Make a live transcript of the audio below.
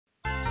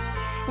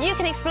You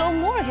can explore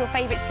more of your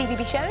favourite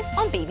CBeebies shows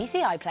on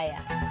BBC iPlayer.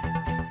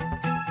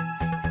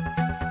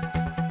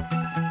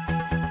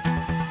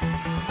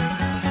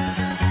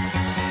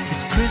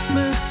 It's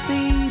Christmas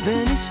Eve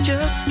and it's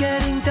just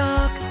getting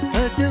dark.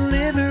 A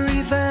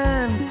delivery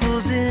van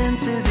pulls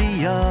into the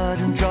yard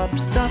and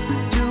drops off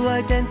two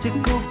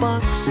identical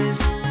boxes,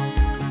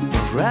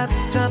 both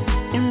wrapped up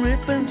in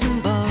ribbons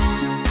and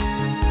bows.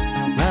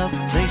 Ralph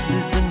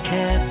places them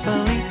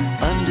carefully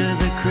under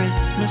the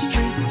Christmas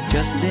tree,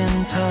 just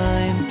in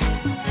time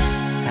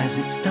as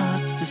it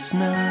starts to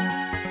snow.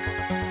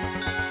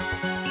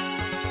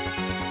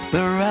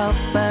 But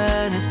Ralph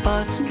and his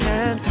boss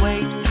can't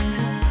wait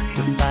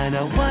to find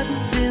out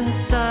what's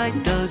inside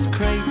those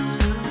crates.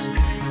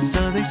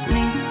 So they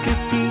sneak a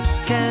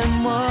peek,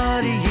 and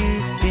what do you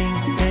think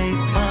they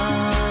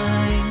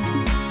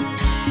find?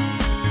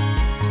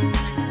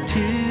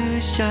 Two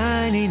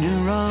shiny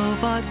new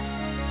robots,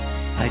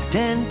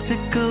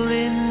 identical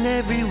in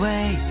every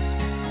way.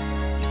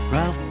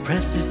 Ralph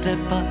presses their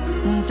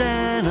buttons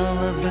and all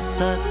of a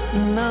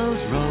sudden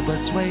those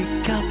robots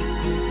wake up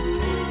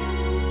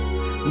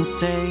and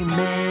say,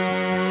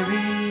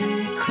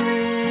 Merry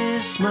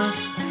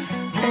Christmas,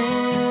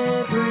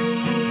 everyone.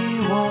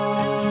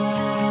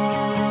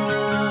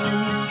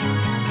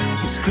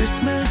 It's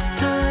Christmas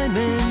time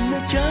in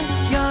the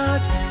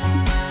junkyard.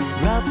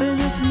 Ralph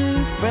and his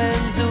new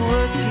friends are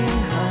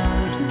working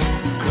hard,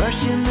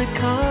 crushing the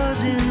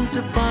cars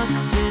into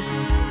boxes,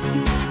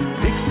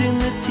 fixing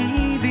the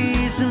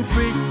TVs and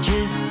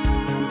fridges,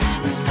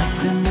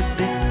 recycling the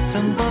bits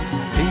and bobs,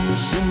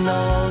 finishing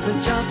all the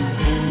jobs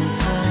in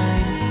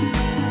time.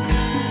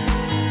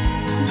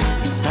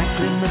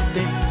 Recycling the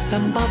bits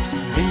and bobs,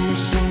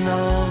 finishing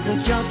all the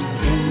jobs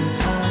in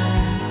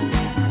time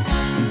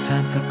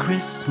for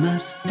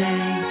Christmas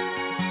Day.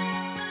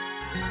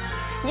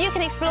 You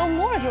can explore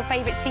more of your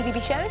favourite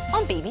CBeebies shows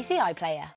on BBC iPlayer.